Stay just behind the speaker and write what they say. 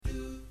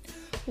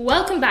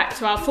Welcome back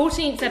to our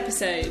 14th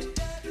episode.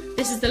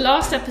 This is the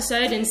last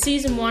episode in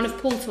Season 1 of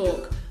Pool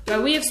Talk, where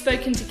we have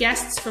spoken to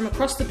guests from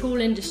across the pool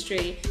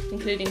industry,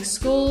 including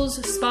schools,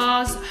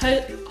 spas,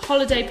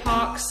 holiday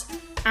parks,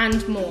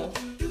 and more.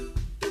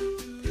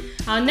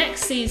 Our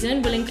next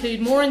season will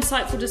include more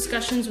insightful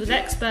discussions with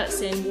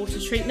experts in water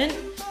treatment,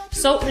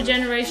 salt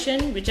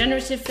regeneration,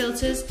 regenerative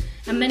filters,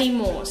 and many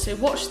more, so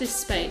watch this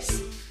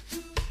space.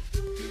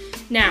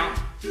 Now,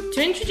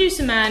 to introduce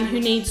a man who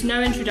needs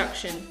no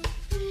introduction.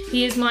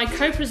 He is my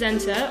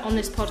co-presenter on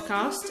this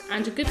podcast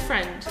and a good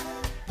friend.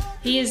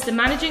 He is the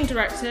Managing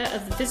Director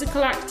of the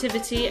Physical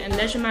Activity and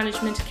Leisure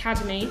Management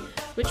Academy,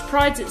 which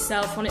prides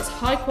itself on its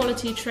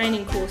high-quality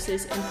training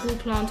courses in pool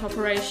plant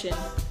operation.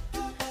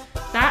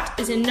 That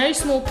is in no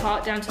small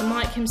part down to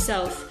Mike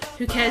himself,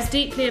 who cares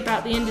deeply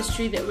about the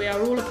industry that we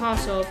are all a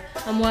part of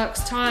and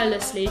works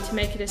tirelessly to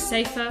make it a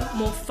safer,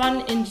 more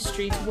fun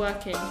industry to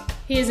work in.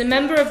 He is a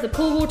member of the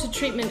Pool Water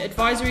Treatment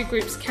Advisory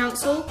Group's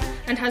Council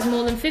and has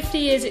more than 50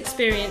 years'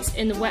 experience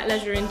in the wet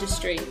leisure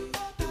industry.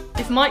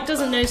 If Mike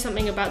doesn't know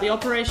something about the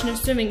operation of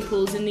swimming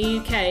pools in the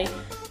UK,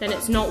 then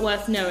it's not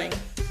worth knowing.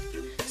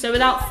 So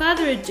without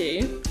further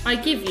ado, I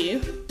give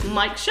you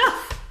Mike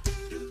Schuff.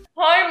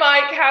 Hi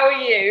Mike, how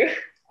are you?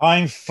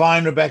 I'm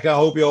fine, Rebecca. I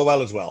hope you're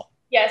well as well.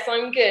 Yes,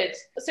 I'm good.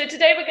 So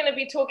today we're going to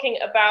be talking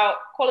about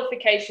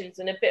qualifications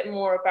and a bit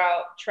more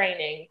about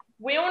training.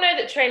 We all know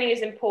that training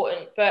is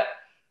important, but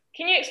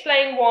can you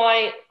explain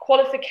why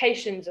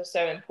qualifications are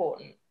so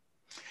important?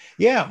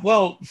 Yeah,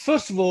 well,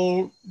 first of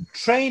all,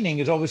 training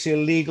is obviously a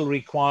legal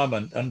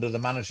requirement under the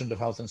Management of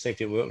Health and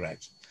Safety at Work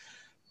Act.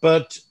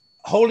 But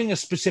holding a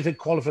specific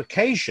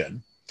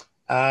qualification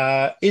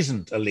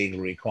isn't a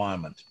legal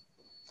requirement.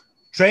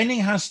 Training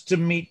has to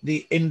meet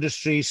the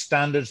industry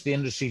standards, the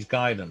industry's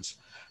guidance.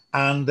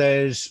 And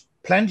there's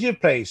plenty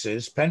of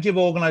places, plenty of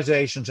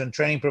organizations and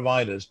training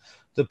providers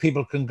that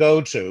people can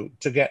go to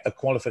get a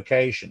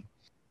qualification.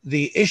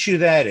 The issue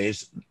there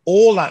is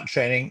all that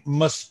training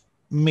must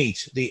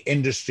meet the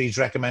industry's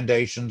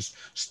recommendations,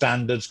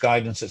 standards,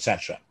 guidance,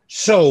 etc.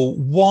 So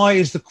why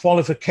is the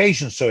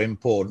qualification so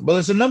important? Well,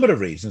 there's a number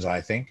of reasons,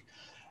 I think.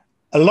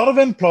 A lot of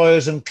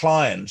employers and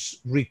clients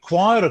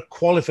require a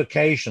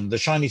qualification, the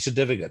shiny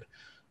certificate,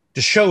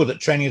 to show that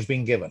training has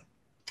been given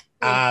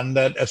and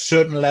that a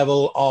certain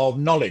level of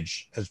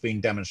knowledge has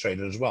been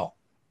demonstrated as well.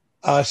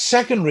 A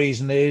second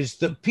reason is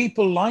that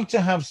people like to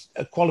have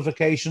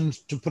qualifications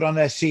to put on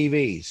their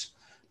CVs.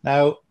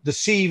 Now, the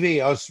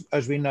CV,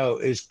 as we know,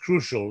 is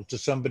crucial to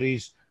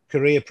somebody's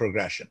career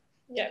progression.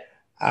 Yeah.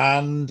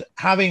 And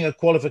having a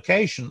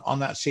qualification on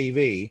that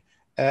CV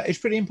is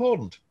pretty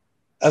important.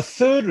 A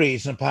third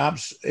reason,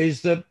 perhaps,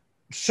 is that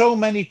so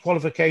many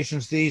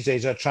qualifications these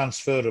days are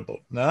transferable.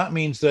 Now, that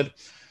means that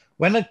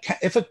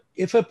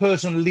if a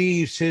person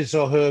leaves his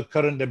or her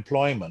current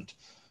employment,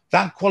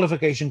 that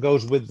qualification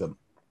goes with them.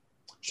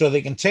 So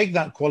they can take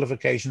that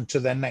qualification to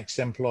their next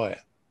employer.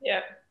 Yeah.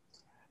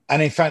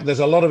 And in fact, there's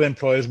a lot of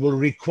employers will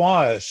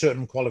require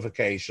certain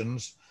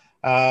qualifications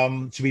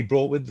to be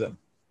brought with them.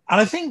 And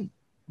I think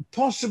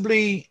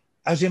possibly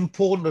as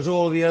important as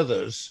all the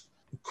others,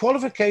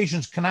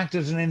 qualifications can act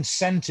as an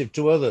incentive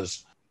to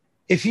others.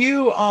 If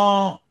you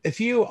are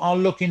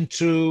looking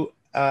to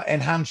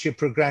enhance your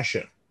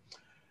progression,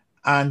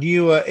 and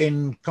you are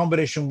in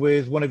competition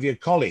with one of your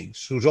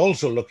colleagues who's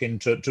also looking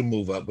to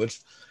move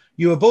upwards,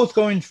 you are both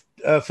going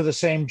for the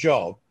same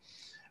job.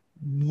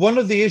 One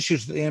of the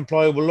issues that the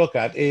employer will look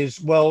at is,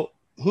 well,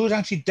 who's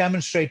actually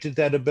demonstrated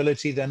their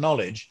ability, their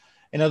knowledge?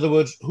 In other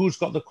words, who's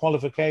got the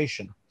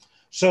qualification?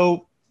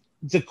 So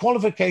the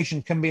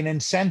qualification can be an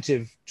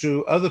incentive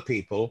to other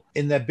people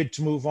in their bid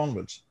to move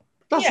onwards.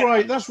 That's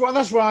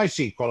why I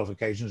see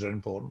qualifications are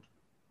important.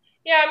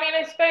 Yeah, I mean,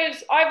 I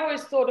suppose I've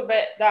always thought of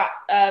it that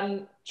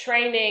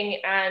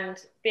training and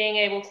being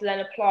able to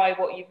then apply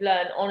what you've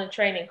learned on a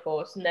training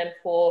course and then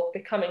for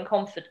becoming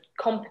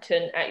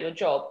competent at your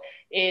job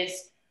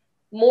is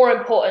more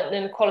important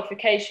than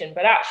qualification.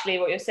 But actually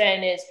what you're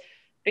saying is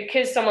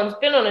because someone's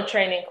been on a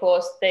training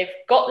course, they've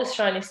got this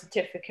shiny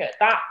certificate,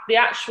 that the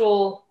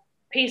actual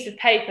piece of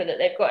paper that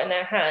they've got in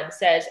their hand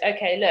says,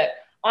 okay, look,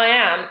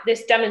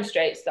 this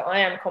demonstrates that I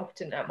am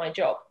competent at my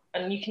job,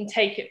 and you can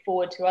take it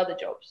forward to other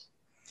jobs.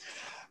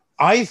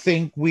 I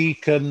think we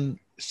can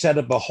set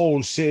up a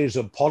whole series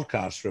of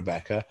podcasts,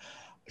 Rebecca,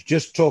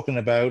 just talking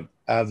about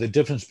the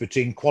difference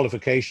between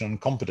qualification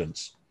and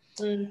competence.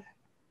 Mm.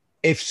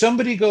 If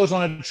somebody goes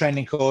on a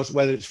training course,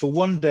 whether it's for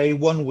 1 day,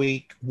 1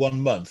 week,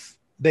 1 month,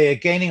 they are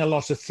gaining a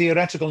lot of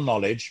theoretical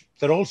knowledge.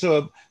 They're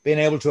also being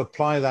able to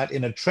apply that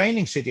in a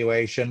training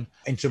situation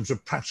in terms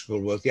of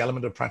practical work, the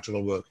element of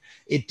practical work.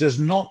 It does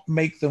not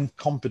make them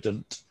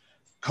competent.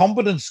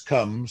 Competence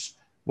comes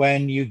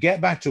when you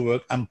get back to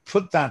work and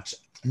put that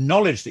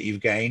knowledge that you've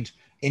gained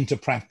into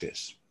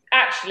practice.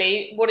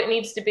 Actually, what it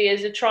needs to be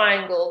is a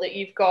triangle that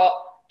you've got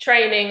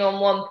training on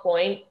one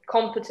point,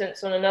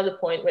 competence on another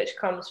point, which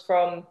comes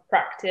from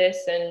practice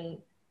and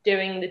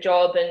doing the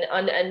job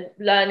and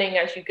learning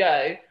as you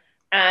go,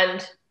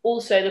 and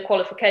also the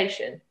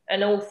qualification.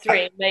 And all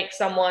three make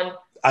someone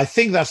I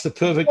think that's the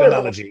perfect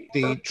analogy,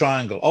 the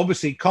triangle.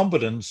 Obviously,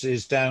 competence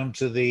is down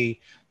to the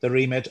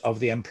remit of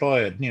the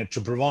employer,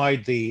 to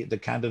provide the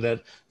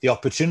candidate the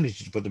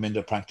opportunity to put them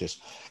into practice.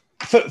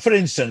 For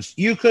instance,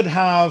 you could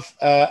have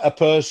a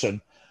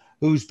person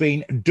who's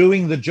been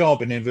doing the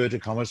job, in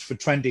inverted commas, for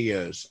 20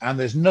 years, and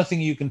there's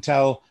nothing you can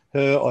tell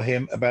her or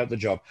him about the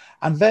job.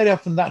 And very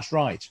often that's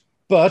right.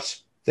 But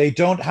they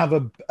don't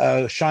have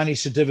a shiny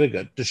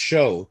certificate to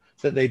show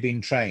that they've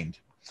been trained.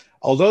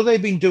 Although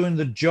they've been doing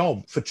the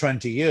job for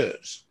 20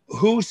 years,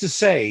 who's to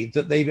say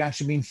that they've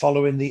actually been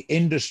following the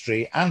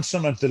industry and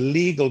some of the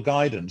legal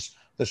guidance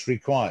that's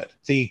required?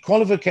 The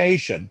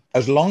qualification,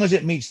 as long as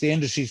it meets the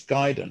industry's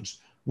guidance,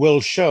 will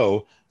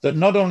show that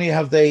not only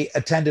have they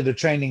attended a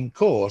training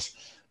course,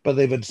 but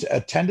they've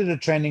attended a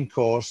training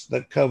course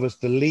that covers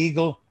the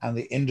legal and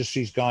the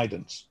industry's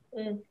guidance.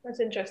 That's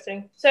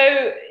interesting.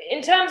 So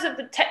in terms of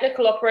the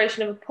technical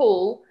operation of a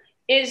pool,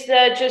 is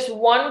there just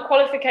one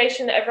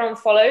qualification that everyone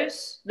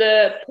follows?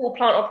 The pool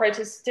plant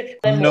operator's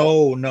certificate?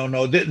 No.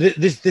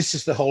 This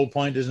is the whole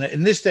point, isn't it?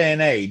 In this day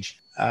and age,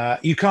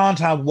 you can't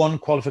have one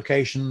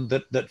qualification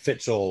that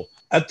fits all.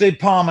 At the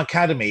Palm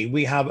Academy,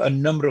 we have a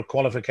number of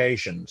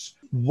qualifications.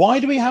 Why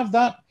do we have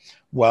that?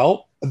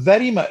 Well,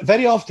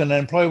 very often an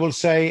employer will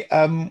say,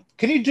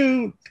 can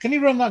you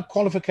run that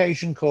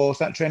qualification course,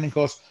 that training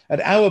course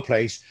at our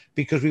place,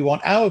 because we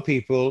want our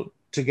people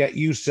to get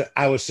used to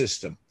our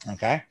system.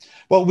 Okay.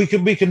 Well, we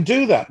can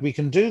do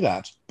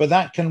that. But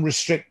that can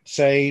restrict,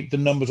 say, the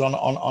numbers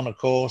on a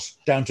course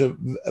down to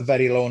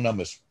very low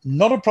numbers.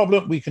 Not a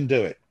problem. We can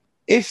do it.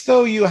 If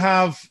though you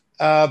have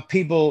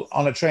people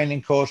on a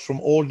training course from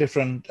all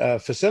different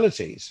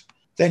facilities,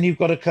 then you've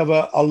got to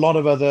cover a lot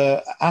of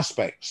other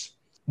aspects.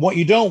 What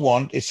you don't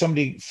want is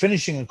somebody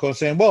finishing a course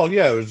saying, well,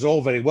 yeah, it was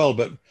all very well,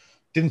 but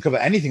didn't cover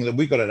anything that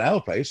we got at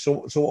our place.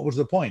 So what was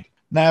the point?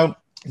 Now,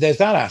 there's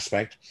that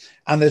aspect.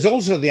 And there's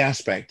also the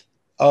aspect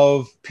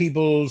of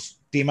people's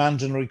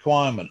demands and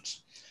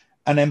requirements.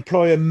 An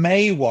employer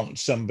may want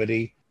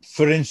somebody,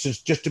 for instance,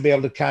 just to be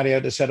able to carry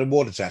out a set of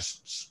water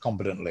tests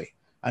competently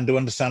and to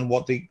understand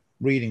what the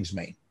readings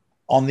mean.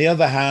 On the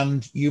other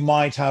hand, you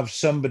might have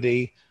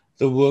somebody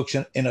that works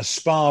in a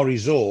spa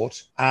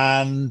resort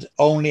and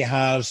only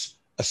has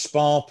a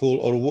spa pool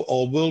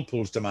or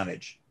whirlpools to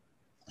manage,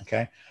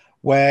 okay,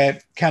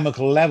 where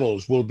chemical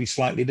levels will be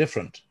slightly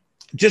different.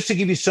 Just to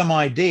give you some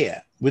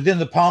idea, within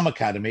the Palm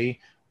Academy,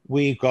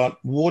 we've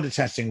got water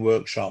testing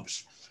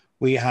workshops.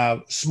 We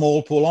have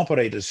small pool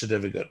operator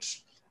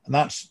certificates, and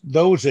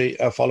those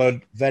are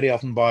followed very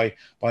often by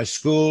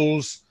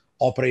schools,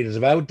 operators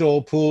of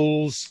outdoor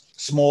pools,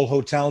 small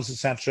hotels,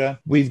 etc.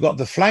 We've got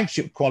the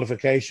flagship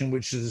qualification,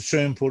 which is the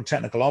swimming pool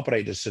technical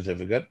operator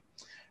certificate,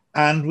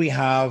 and we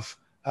have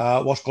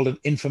what's called an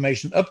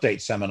information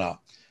update seminar.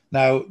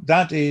 Now,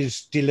 that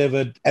is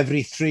delivered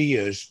every 3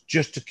 years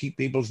just to keep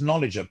people's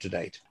knowledge up to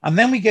date. And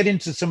then we get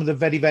into some of the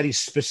very, very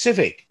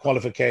specific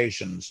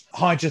qualifications: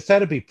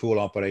 hydrotherapy pool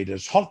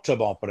operators, hot tub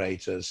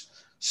operators,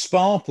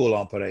 spa pool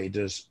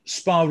operators,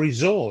 spa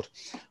resort.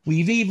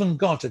 We've even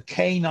got a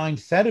canine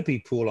therapy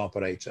pool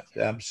operator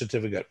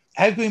certificate.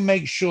 How can we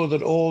make sure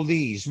that all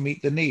these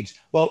meet the needs?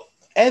 Well,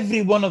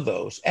 every one of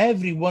those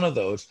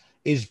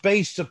is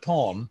based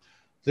upon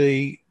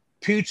the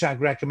PUTAG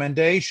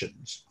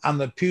recommendations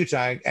and the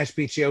PUTAG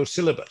SPTO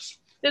syllabus.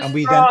 Just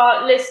for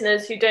our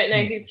listeners who don't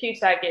know who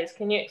PUTAG is,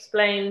 can you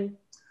explain?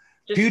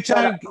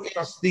 PUTAG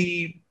is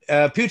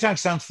PUTAG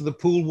stands for the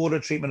Pool Water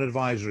Treatment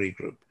Advisory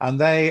Group, and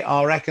they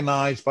are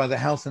recognized by the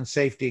Health and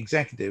Safety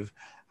Executive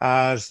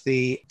as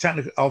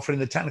offering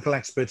the technical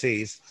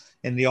expertise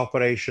in the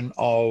operation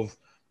of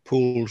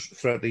pools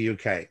throughout the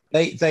UK.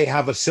 They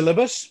have a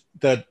syllabus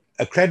that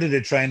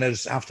accredited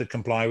trainers have to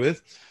comply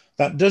with.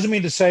 That doesn't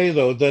mean to say,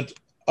 though, that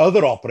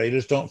other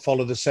operators don't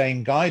follow the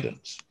same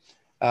guidance.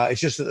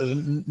 It's just that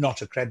they're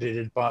not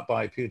accredited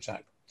by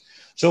PUTAG.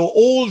 So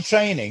all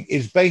training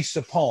is based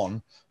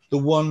upon the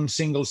one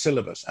single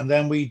syllabus, and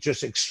then we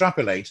just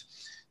extrapolate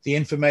the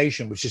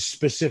information which is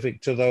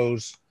specific to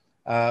those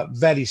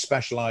very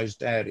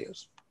specialized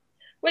areas.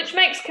 Which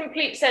makes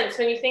complete sense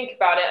when you think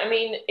about it. I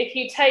mean, if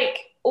you take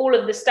all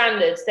of the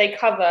standards, they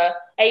cover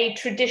a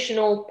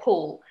traditional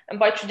pool. And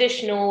by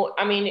traditional,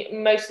 I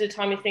mean, most of the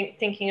time you're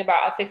thinking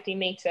about a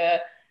 50-meter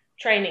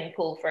training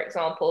pool, for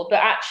example, but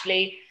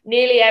actually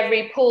nearly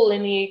every pool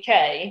in the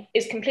UK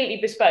is completely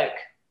bespoke.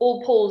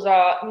 All pools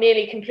are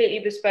nearly completely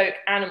bespoke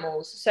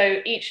animals.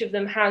 So each of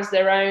them has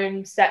their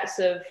own sets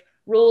of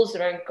rules,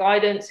 their own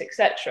guidance,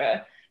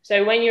 etc.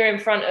 So when you're in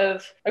front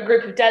of a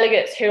group of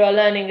delegates who are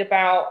learning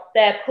about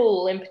their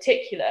pool in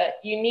particular,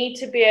 you need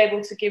to be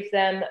able to give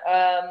them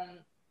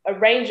a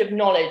range of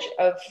knowledge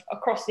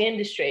across the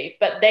industry,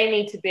 but they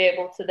need to be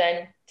able to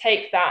then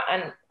take that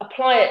and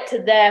apply it to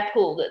their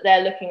pool that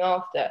they're looking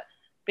after,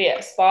 be it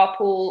a spa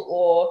pool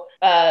or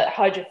a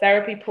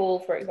hydrotherapy pool,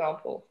 for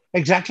example.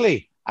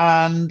 Exactly.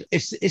 And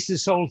it's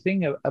this whole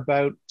thing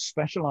about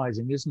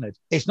specializing, isn't it?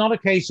 It's not a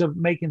case of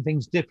making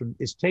things different.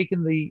 It's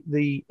taking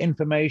the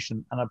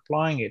information and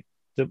applying it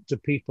to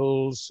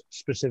people's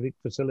specific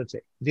facility.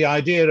 The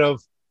idea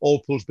of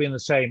all pools being the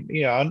same.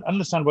 I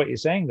understand what you're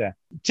saying there.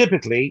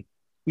 Typically,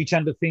 we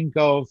tend to think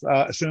of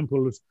a swimming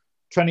pool as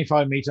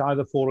 25 metre,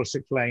 either 4 or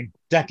 6 lane,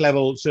 deck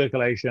level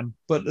circulation.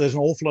 But there's an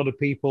awful lot of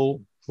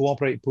people who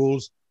operate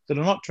pools that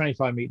are not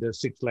 25 metre,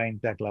 6 lane,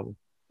 deck level.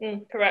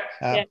 Correct.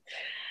 Yeah.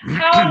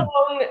 How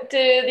long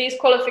do these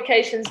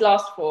qualifications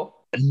last for?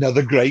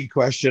 Another great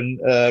question,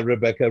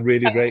 Rebecca.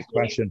 Really great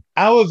question.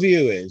 Our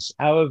view,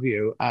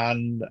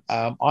 and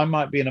I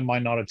might be in a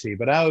minority,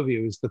 but our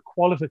view is the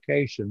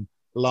qualification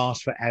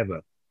lasts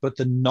forever, but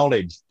the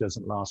knowledge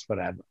doesn't last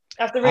forever.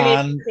 That's a really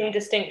interesting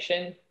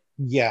distinction.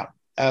 Yeah.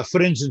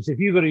 For instance, if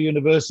you go to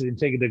university and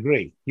take a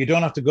degree, you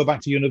don't have to go back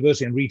to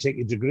university and retake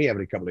your degree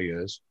every couple of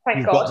years.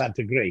 You've got that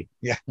degree.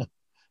 Yeah.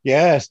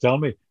 Yes, tell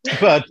me.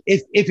 But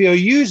if you're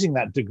using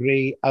that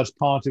degree as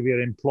part of your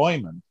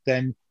employment,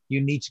 then you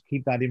need to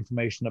keep that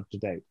information up to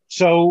date.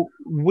 So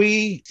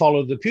we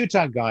follow the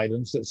PUTAG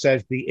guidance that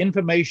says the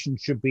information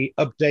should be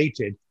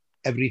updated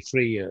every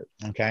 3 years.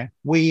 Okay.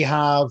 We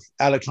have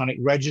electronic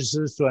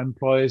registers so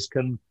employers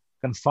can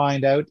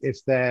find out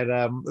if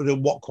they're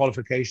what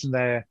qualification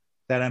their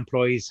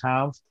employees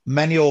have.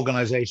 Many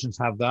organizations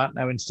have that.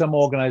 Now, in some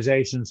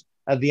organizations,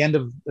 at the end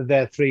of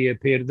their 3-year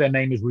period, their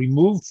name is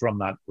removed from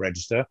that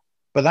register,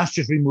 but that's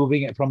just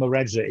removing it from a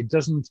register. It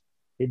doesn't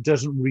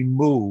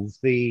remove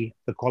the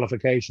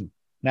qualification.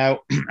 Now,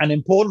 an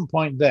important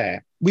point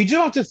there, we do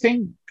have to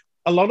think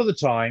a lot of the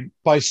time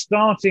by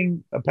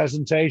starting a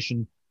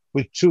presentation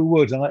with 2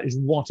 words, and that is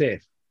what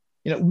if.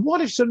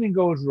 What if something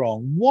goes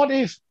wrong? What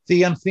if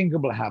the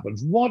unthinkable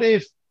happens? What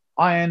if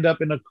I end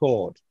up in a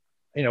court?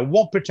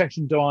 What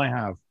protection do I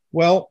have?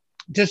 Well,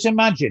 just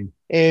imagine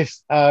if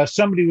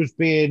somebody was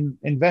being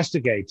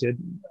investigated,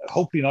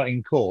 hopefully not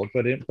in court,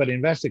 but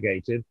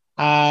investigated,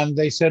 and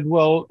they said,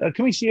 well,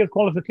 can we see your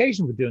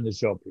qualification for doing this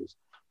job, please?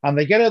 And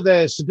they get out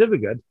their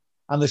certificate,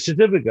 and the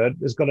certificate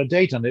has got a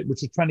date on it,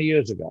 which was 20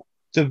 years ago.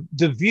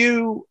 The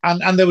view,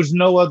 and there was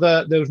no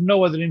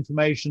other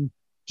information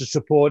to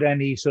support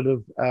any sort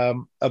of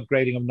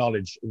upgrading of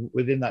knowledge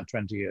within that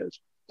 20 years.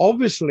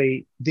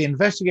 Obviously, the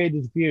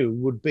investigator's view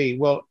would be,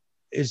 well,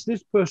 is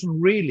this person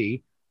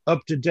really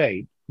up to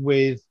date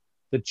with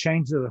the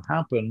changes that have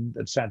happened,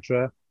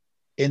 etc.,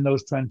 in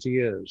those 20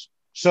 years?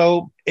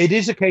 So it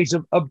is a case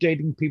of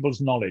updating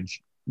people's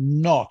knowledge,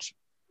 not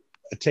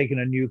taking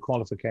a new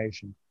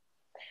qualification.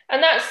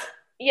 And that's,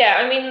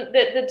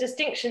 the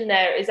distinction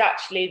there is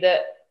actually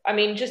that,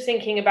 just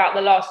thinking about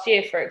the last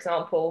year, for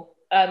example,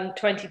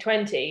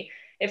 2020,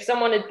 if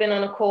someone had been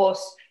on a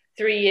course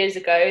 3 years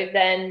ago,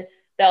 then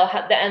they'll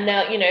and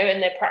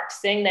they're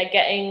practicing, they're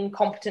getting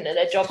competent at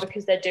their job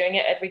because they're doing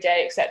it every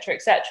day, etc.,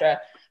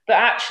 etc. But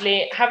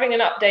actually having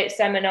an update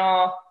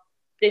seminar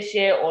this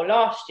year or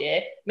last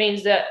year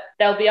means that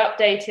they'll be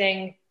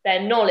updating their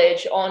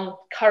knowledge on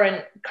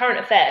current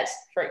affairs,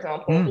 for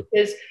example,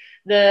 because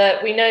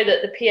we know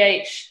that the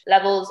pH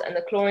levels and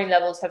the chlorine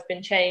levels have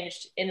been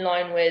changed in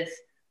line with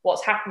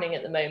what's happening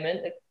at the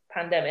moment, the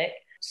pandemic.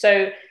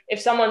 So if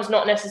someone's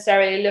not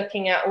necessarily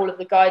looking at all of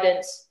the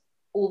guidance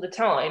all the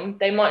time,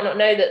 they might not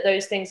know that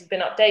those things have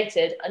been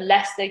updated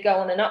unless they go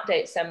on an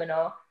update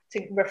seminar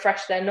to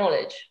refresh their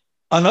knowledge.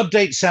 An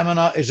update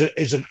seminar is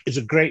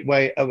a great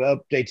way of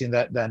updating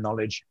their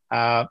knowledge.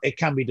 It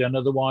can be done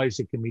otherwise.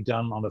 It can be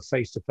done on a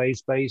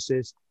face-to-face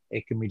basis.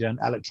 It can be done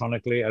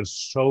electronically, as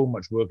so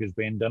much work is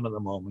being done at the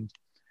moment.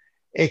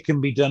 It can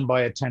be done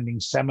by attending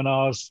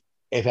seminars,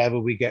 if ever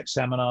we get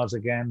seminars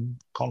again,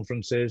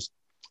 conferences.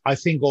 I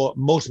think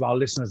most of our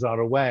listeners are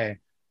aware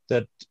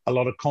that a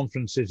lot of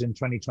conferences in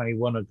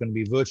 2021 are going to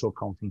be virtual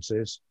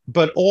conferences.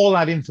 But all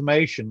that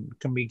information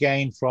can be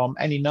gained from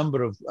any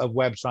number of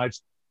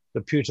websites.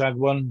 The PUTAG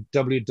one,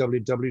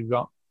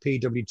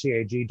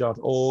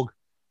 www.pwtag.org,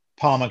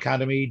 Palm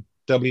Academy,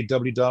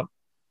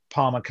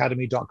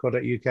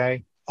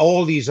 www.palmacademy.co.uk.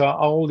 All these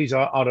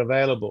are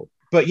available.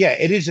 But yeah,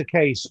 it is a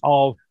case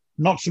of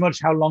not so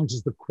much how long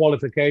does the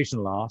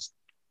qualification last,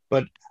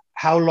 but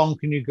how long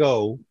can you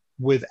go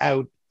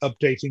without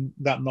updating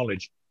that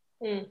knowledge.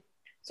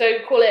 So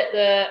call it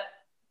the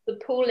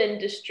pool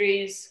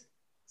industry's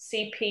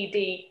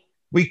CPD.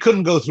 We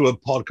couldn't go through a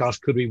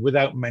podcast, could we,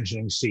 without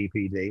mentioning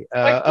CPD?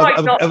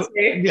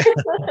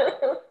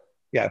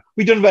 Yeah,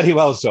 we've done very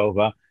well so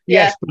far.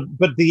 Yes,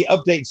 but the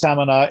update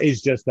seminar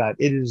is just that.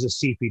 It is a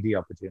CPD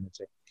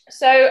opportunity.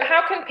 So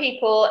how can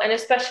people, and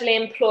especially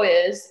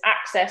employers,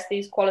 access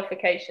these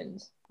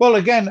qualifications? Well,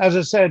 again, as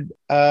I said,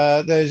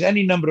 there's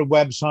any number of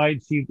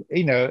websites.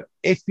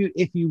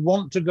 If you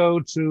want to go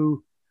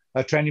to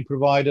a training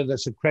provider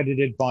that's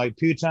accredited by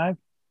PUTAG,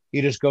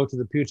 you just go to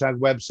the PUTAG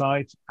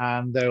website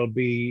and there'll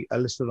be a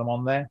list of them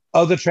on there.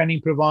 Other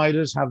training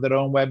providers have their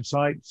own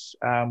websites,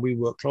 and we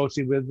work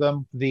closely with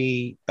them.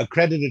 The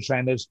accredited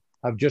trainers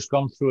have just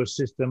gone through a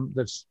system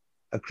that's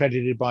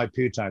accredited by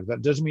PUTAG.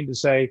 That doesn't mean to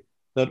say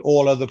that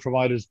all other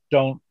providers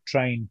don't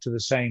train to the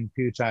same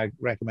PUTAG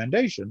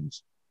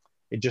recommendations.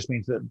 It just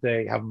means that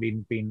they haven't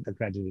been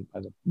accredited by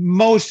them.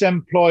 Most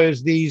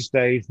employers these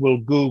days will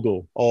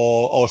Google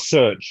or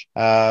search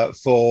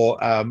for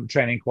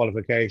training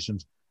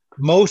qualifications.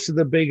 Most of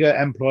the bigger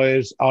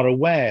employers are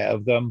aware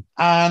of them,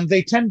 and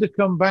they tend to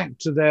come back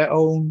to their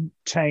own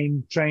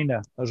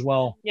trainer as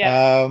well.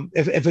 Yeah.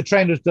 If a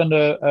trainer's done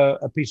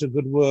a piece of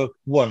good work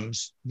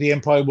once, the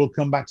employer will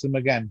come back to them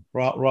again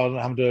rather than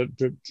having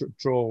to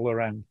trawl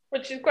around.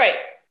 Which is great.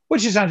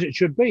 Which is as it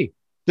should be.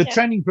 The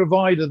training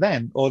provider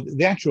then, or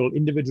the actual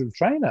individual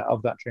trainer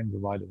of that training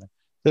provider then,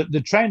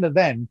 the trainer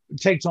then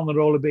takes on the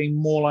role of being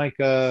more like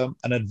an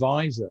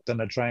advisor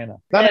than a trainer.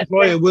 That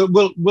employer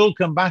will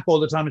come back all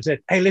the time and say,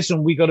 hey,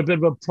 listen, we got a bit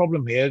of a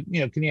problem here.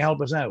 Can you help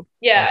us out?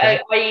 Yeah,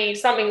 i.e.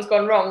 something's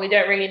gone wrong. We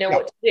don't really know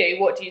what to do.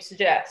 What do you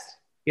suggest?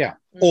 Yeah.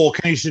 Or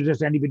can you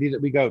suggest anybody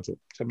that we go to?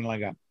 Something like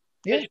that.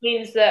 Yeah. Which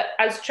means that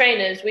as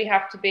trainers, we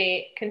have to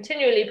be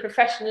continually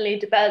professionally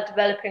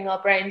developing our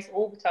brains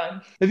all the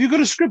time. Have you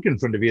got a script in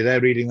front of you there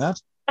reading that?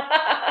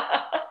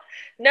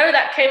 No,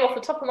 that came off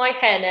the top of my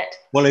hairnet.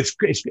 Well,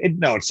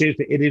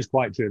 seriously, it is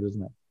quite true,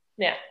 isn't it?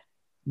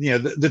 Yeah.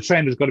 The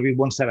trainer's got to be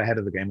one step ahead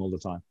of the game all the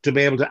time to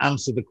be able to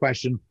answer the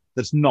question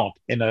that's not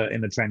in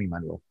a training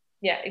manual.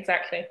 Yeah,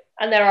 exactly.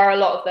 And there are a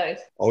lot of those.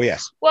 Oh,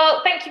 yes.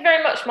 Well, thank you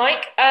very much,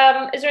 Mike.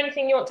 Is there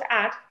anything you want to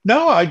add?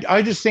 No,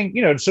 I just think,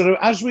 sort of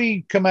as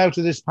we come out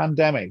of this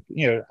pandemic,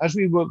 as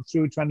we work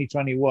through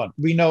 2021,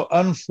 we know,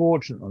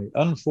 unfortunately,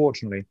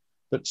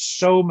 that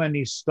so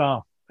many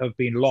staff have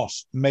been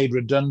lost, made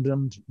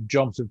redundant,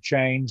 jobs have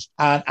changed.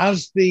 And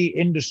as the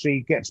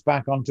industry gets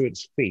back onto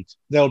its feet,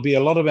 there'll be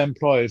a lot of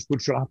employers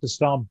which will have to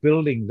start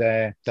building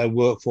their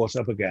workforce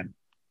up again.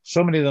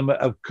 So many of them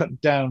have cut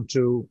down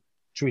to,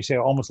 should we say,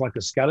 almost like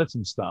a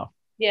skeleton staff.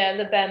 Yeah,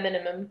 the bare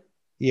minimum.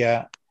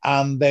 Yeah,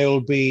 and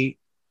they'll be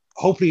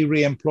hopefully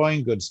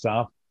re-employing good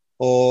staff,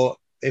 or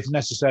if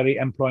necessary,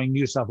 employing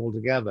new staff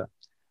altogether.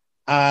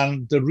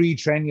 And the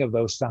retraining of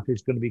those staff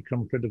is going to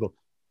become critical.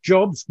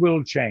 Jobs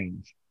will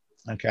change.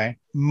 Okay.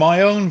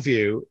 My own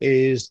view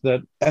is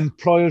that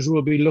employers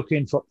will be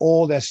looking for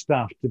all their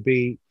staff to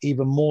be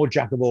even more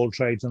jack of all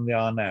trades than they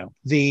are now.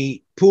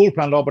 The pool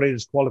plant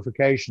operator's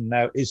qualification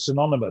now is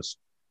synonymous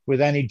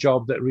with any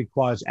job that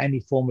requires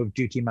any form of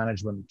duty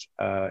management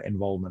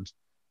involvement.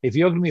 If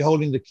you're going to be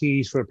holding the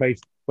keys for a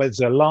place, whether it's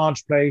a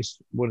large place,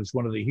 whether it's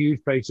one of the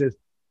huge places,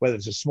 whether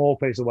it's a small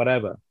place or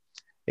whatever,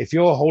 if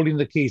you're holding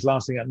the keys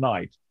last thing at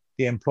night,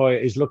 the employer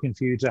is looking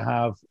for you to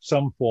have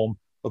some form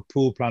of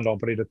pool plant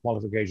operator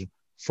qualification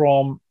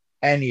from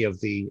any of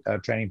the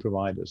training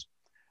providers.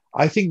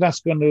 I think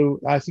that's going to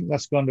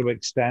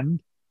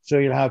extend. So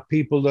you'll have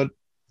people that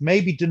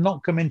maybe did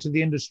not come into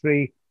the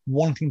industry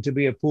wanting to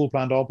be a pool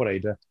plant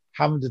operator,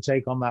 having to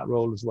take on that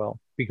role as well,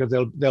 because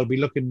they'll be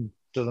looking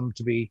to them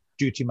to be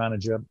duty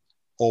manager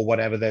or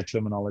whatever their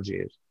terminology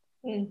is.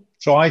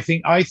 So I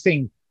think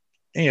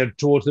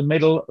towards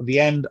the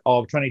end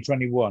of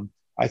 2021,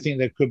 I think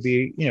there could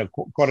be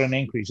quite an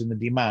increase in the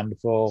demand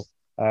for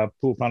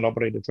pool plant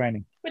operator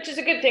training, which is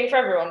a good thing for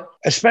everyone,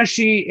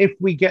 especially if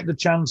we get the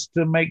chance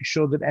to make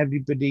sure that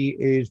everybody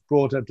is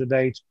brought up to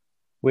date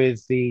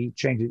with the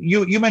changes.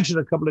 You mentioned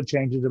a couple of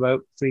changes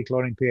about free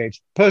chlorine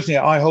pH. Personally,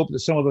 I hope that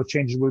some of those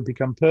changes will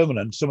become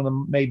permanent. Some of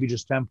them may be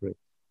just temporary,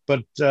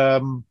 but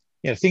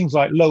things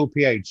like low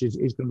pH is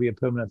going to be a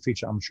permanent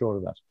feature. I'm sure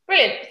of that.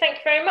 Brilliant. Thank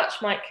you very much,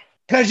 Mike.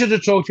 Pleasure to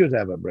talk to you as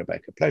ever,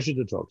 Rebecca. Pleasure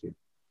to talk to you.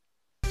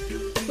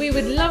 We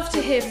would love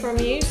to hear from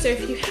you, so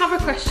if you have a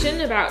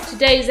question about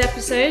today's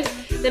episode,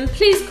 then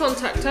please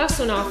contact us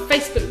on our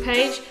Facebook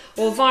page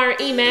or via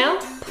email,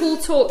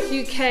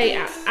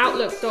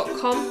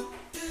 pooltalkuk@outlook.com.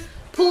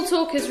 Pool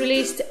Talk is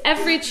released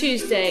every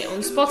Tuesday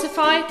on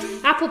Spotify,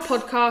 Apple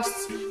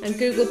Podcasts and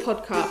Google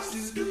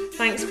Podcasts.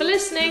 Thanks for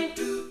listening.